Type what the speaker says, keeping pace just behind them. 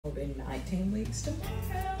Will be 19 weeks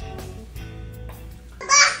tomorrow.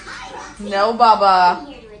 No,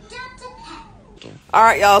 Baba. All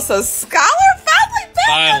right, y'all. So Skylar finally built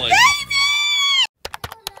a baby.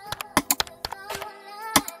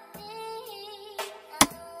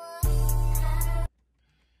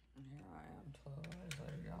 Here I am, 12 hours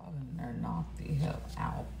later, y'all, and they're knocked the hell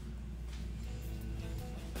out.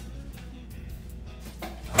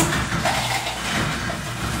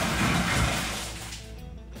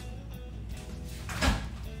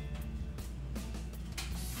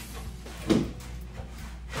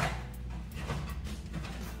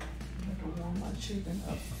 Chicken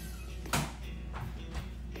up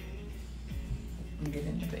and get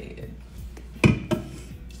into bed.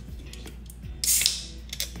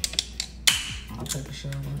 I'll take a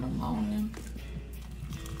shower in the morning.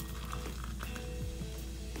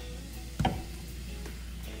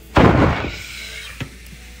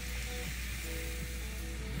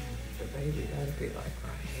 The baby gotta be like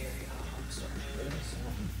right here, y'all. I'm starting to feel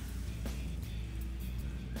something.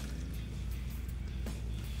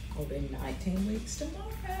 Will be 19 weeks tomorrow.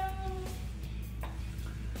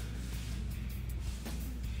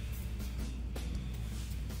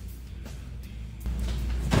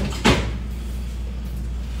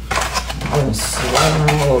 I'm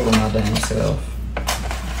sliding all over my damn self.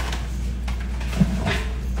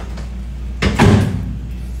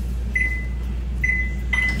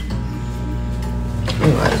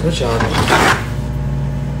 Anyways, what y'all doing?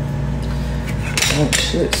 Oh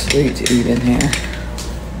shit, sweet to eat in here.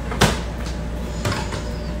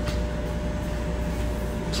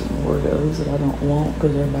 Those that I don't want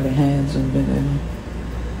because everybody has them been in them.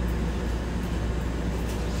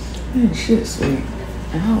 Man, shit sweet.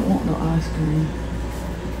 I don't want no ice cream.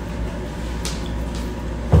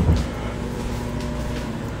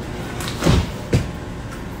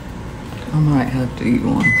 I might have to eat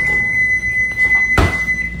one.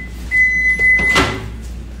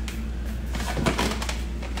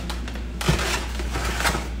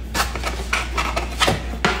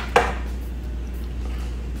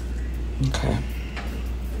 Okay.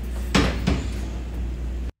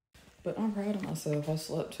 But I'm proud of myself. I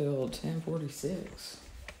slept till 10:46.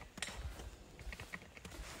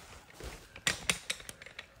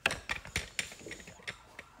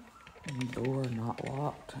 Door not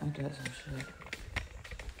locked. Ain't that some shit?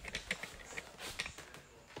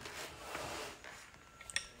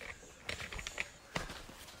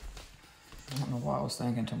 I don't know why I was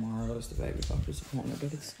thinking tomorrow is the baby doctor's appointment,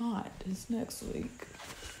 but it's not. It's next week.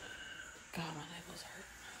 God, my nipples hurt.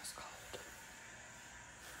 It's cold.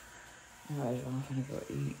 Alright, y'all, I'm gonna go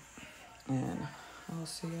eat. And I'll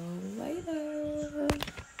see y'all later.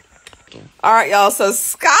 Alright, y'all. So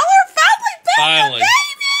Skylar finally built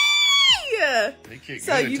a baby!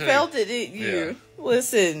 So you felt it, didn't you? Yeah.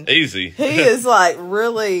 Listen. Easy. He is like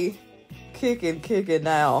really kicking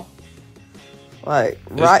now. Like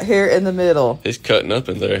right here in the middle. He's cutting up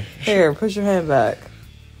in there. Here, push your hand back.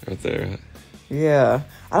 Right there. Yeah.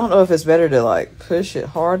 I don't know if it's better to like push it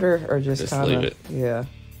harder or just kind leave of. it. Yeah.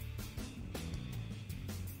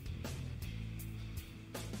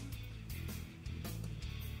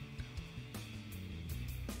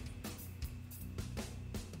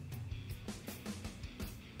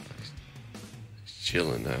 He's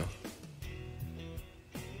chilling now.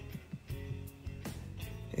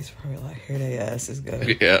 He's probably like, here they asses go.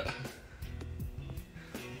 Yeah.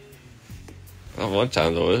 Oh, one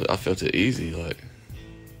time though, I felt it easy, like.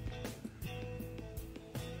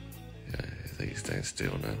 Yeah, I think he's staying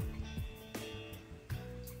still now.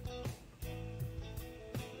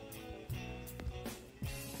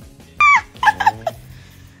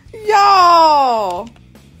 Y'all!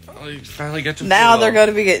 Oh, you finally got to. Now they're going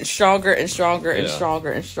to be getting stronger and stronger and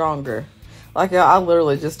stronger and stronger. Like, y'all, I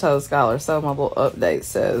literally just told Skylar, so my little update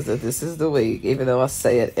says that this is the week, even though I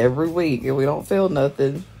say it every week and we don't feel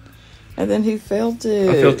nothing. And then he felt it.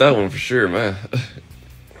 I felt that one for sure, man.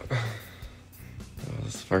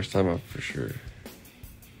 That's the first time I for sure.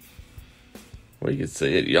 Well, you could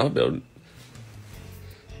see it. Y'all be able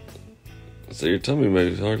to see your tummy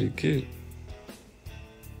maybe it's already kicked.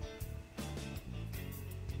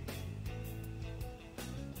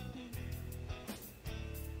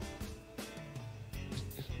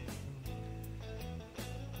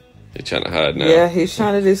 He's trying to hide now. Yeah, he's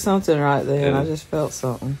trying to do something right there, and I just felt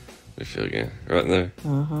something. You feel again, right there.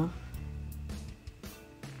 Uh-huh.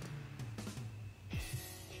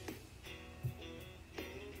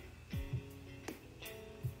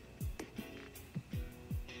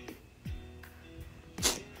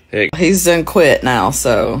 Heck. He's done quit now,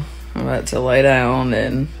 so I'm about to lay down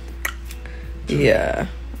and yeah,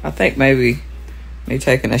 I think maybe me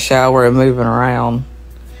taking a shower and moving around,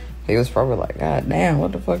 he was probably like, God damn,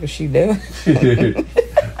 what the fuck is she doing?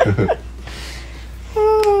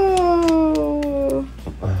 Oh.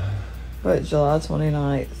 But July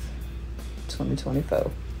 29th,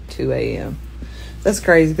 2024, 2 a.m. That's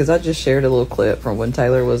crazy because I just shared a little clip from when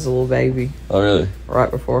Tayler was a little baby. Oh, really? Right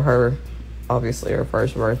before her, obviously, her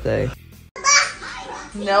first birthday.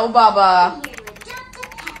 No, Baba.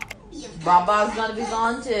 Baba's gonna be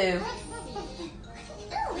gone too.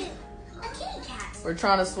 We're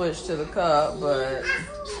trying to switch to the cup, but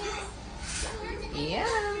yeah.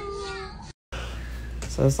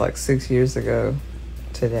 So it's like 6 years ago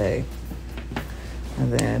today.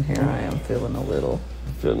 And then here I am feeling a little.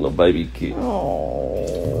 Feeling a baby kid.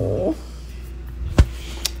 Oh.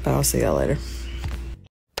 I'll see y'all later.